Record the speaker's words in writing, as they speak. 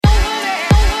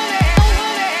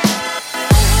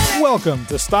Welcome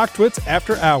to StockTwits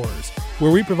After Hours,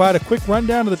 where we provide a quick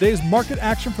rundown of the day's market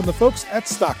action from the folks at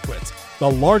StockTwits,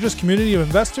 the largest community of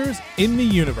investors in the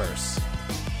universe.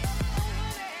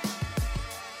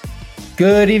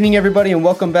 Good evening, everybody, and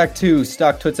welcome back to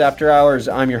StockTwits After Hours.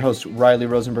 I'm your host, Riley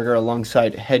Rosenberger,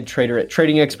 alongside head trader at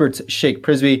Trading Experts, Shake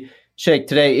Prisby. Shake,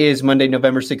 today is Monday,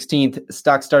 November 16th.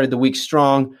 Stock started the week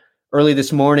strong. Early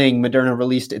this morning, Moderna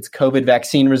released its COVID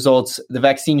vaccine results. The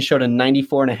vaccine showed a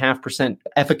 94.5%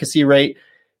 efficacy rate.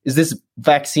 Is this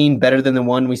vaccine better than the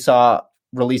one we saw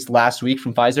released last week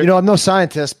from Pfizer? You know, I'm no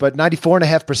scientist, but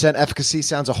 94.5% efficacy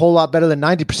sounds a whole lot better than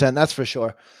 90%, that's for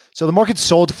sure. So the market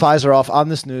sold Pfizer off on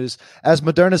this news as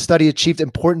Moderna's study achieved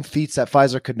important feats that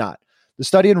Pfizer could not. The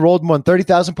study enrolled more than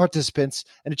 30,000 participants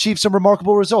and achieved some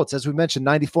remarkable results. As we mentioned,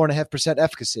 94.5%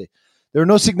 efficacy. There were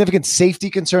no significant safety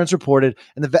concerns reported,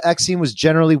 and the vaccine was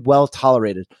generally well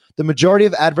tolerated. The majority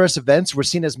of adverse events were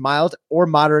seen as mild or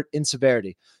moderate in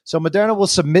severity. So Moderna will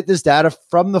submit this data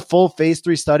from the full phase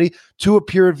 3 study to a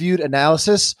peer-reviewed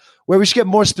analysis where we should get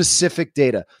more specific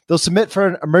data. They'll submit for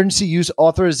an emergency use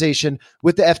authorization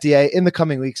with the FDA in the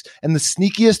coming weeks. And the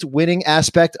sneakiest winning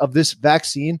aspect of this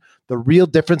vaccine, the real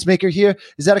difference maker here,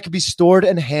 is that it can be stored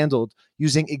and handled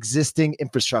using existing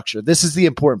infrastructure. This is the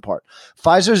important part.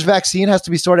 Pfizer's vaccine has to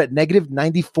be stored at negative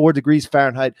 94 degrees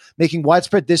Fahrenheit, making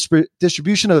widespread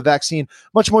distribution of the vaccine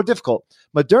much more difficult.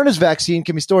 Moderna's vaccine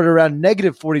can be stored at around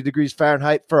negative 40 degrees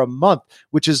Fahrenheit for a month,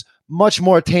 which is much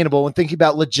more attainable when thinking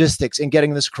about logistics and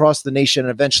getting this across the nation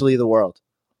and eventually the world.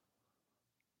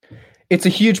 It's a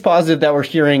huge positive that we're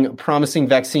hearing promising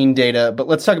vaccine data, but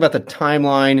let's talk about the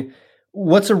timeline.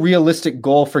 What's a realistic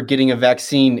goal for getting a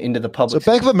vaccine into the public?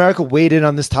 So Bank of America weighed in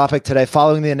on this topic today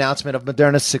following the announcement of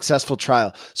Moderna's successful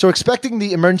trial. So we're expecting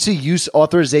the emergency use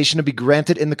authorization to be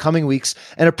granted in the coming weeks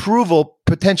and approval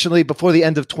potentially before the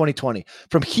end of 2020.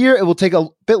 From here, it will take a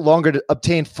bit longer to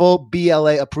obtain full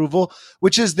BLA approval,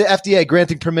 which is the FDA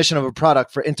granting permission of a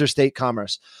product for interstate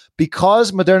commerce.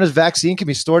 Because Moderna's vaccine can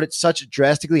be stored at such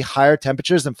drastically higher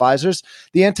temperatures than Pfizer's,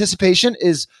 the anticipation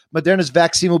is Moderna's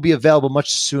vaccine will be available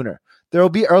much sooner. There will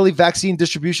be early vaccine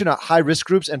distribution at high-risk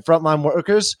groups and frontline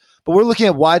workers, but we're looking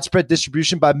at widespread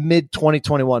distribution by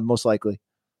mid-2021, most likely.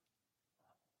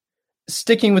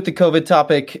 Sticking with the COVID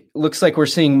topic, looks like we're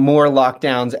seeing more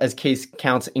lockdowns as case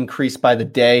counts increase by the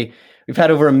day. We've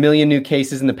had over 1 million new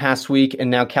cases in the past week,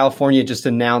 and now California just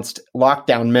announced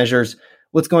lockdown measures.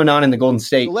 What's going on in the Golden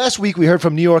State? So last week, we heard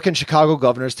from New York and Chicago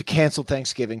governors to cancel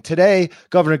Thanksgiving. Today,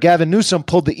 Governor Gavin Newsom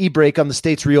pulled the e-brake on the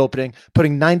state's reopening,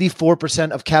 putting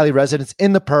 94% of Cali residents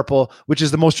in the purple, which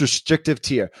is the most restrictive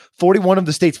tier. 41 of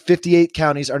the state's 58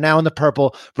 counties are now in the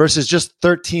purple versus just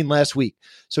 13 last week.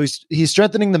 So he's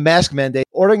strengthening the mask mandate,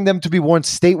 ordering them to be worn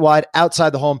statewide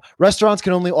outside the home. Restaurants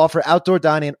can only offer outdoor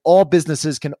dining, and all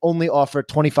businesses can only offer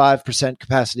 25%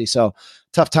 capacity. So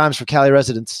tough times for Cali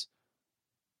residents.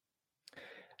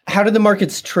 How did the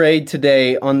markets trade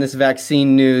today on this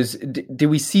vaccine news? Did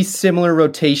we see similar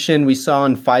rotation we saw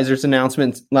in Pfizer's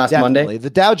announcement last Monday? The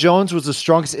Dow Jones was the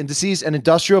strongest indices, and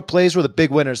industrial plays were the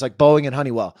big winners like Boeing and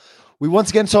Honeywell. We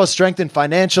once again saw strength in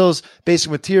financials,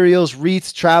 basic materials,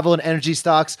 REITs, travel, and energy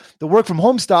stocks. The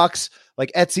work-from-home stocks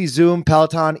like Etsy, Zoom,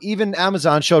 Peloton, even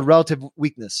Amazon showed relative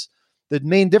weakness. The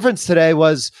main difference today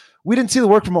was we didn't see the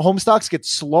work-from-home stocks get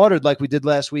slaughtered like we did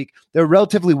last week. They're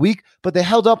relatively weak, but they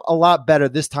held up a lot better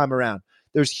this time around.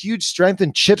 There's huge strength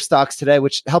in chip stocks today,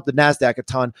 which helped the NASDAQ a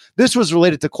ton. This was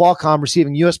related to Qualcomm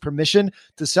receiving U.S. permission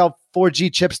to sell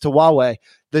 4G chips to Huawei,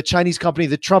 the Chinese company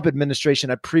the Trump administration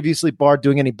had previously barred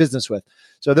doing any business with.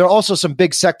 So there are also some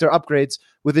big sector upgrades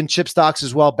within chip stocks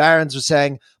as well. Barron's was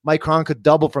saying Micron could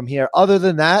double from here. Other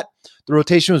than that, the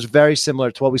rotation was very similar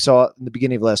to what we saw in the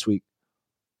beginning of last week.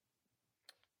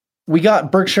 We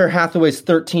got Berkshire Hathaway's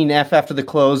 13F after the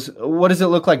close. What does it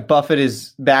look like Buffett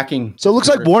is backing? So it looks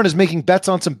like Warren is making bets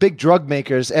on some big drug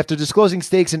makers after disclosing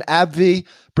stakes in AbbVie,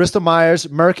 Bristol Myers,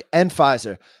 Merck, and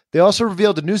Pfizer. They also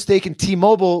revealed a new stake in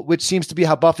T-Mobile, which seems to be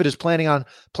how Buffett is planning on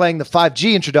playing the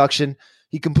 5G introduction.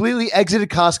 He completely exited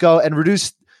Costco and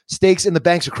reduced stakes in the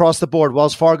banks across the board.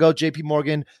 Wells Fargo, JP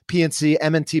Morgan, PNC,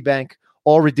 M&T Bank,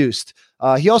 all reduced.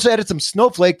 He also added some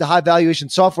Snowflake, the high valuation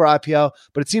software IPO,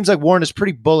 but it seems like Warren is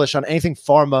pretty bullish on anything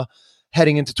pharma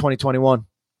heading into 2021.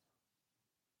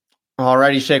 All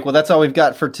righty, Shake. Well, that's all we've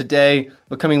got for today.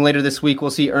 But coming later this week, we'll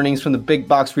see earnings from the big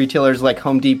box retailers like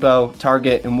Home Depot,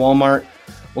 Target, and Walmart.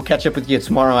 We'll catch up with you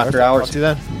tomorrow after hours. Talk to you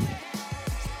then.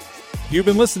 You've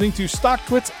been listening to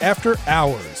StockTwits After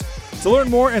Hours. To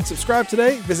learn more and subscribe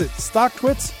today, visit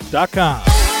StockTwits.com.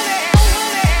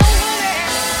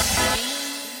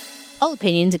 All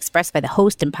opinions expressed by the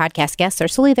host and podcast guests are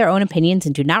solely their own opinions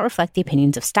and do not reflect the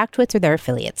opinions of StockTwits or their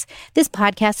affiliates. This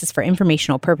podcast is for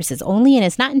informational purposes only and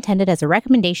is not intended as a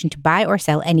recommendation to buy or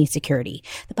sell any security.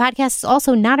 The podcast is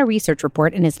also not a research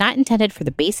report and is not intended for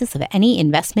the basis of any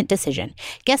investment decision.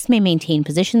 Guests may maintain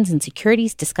positions in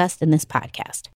securities discussed in this podcast.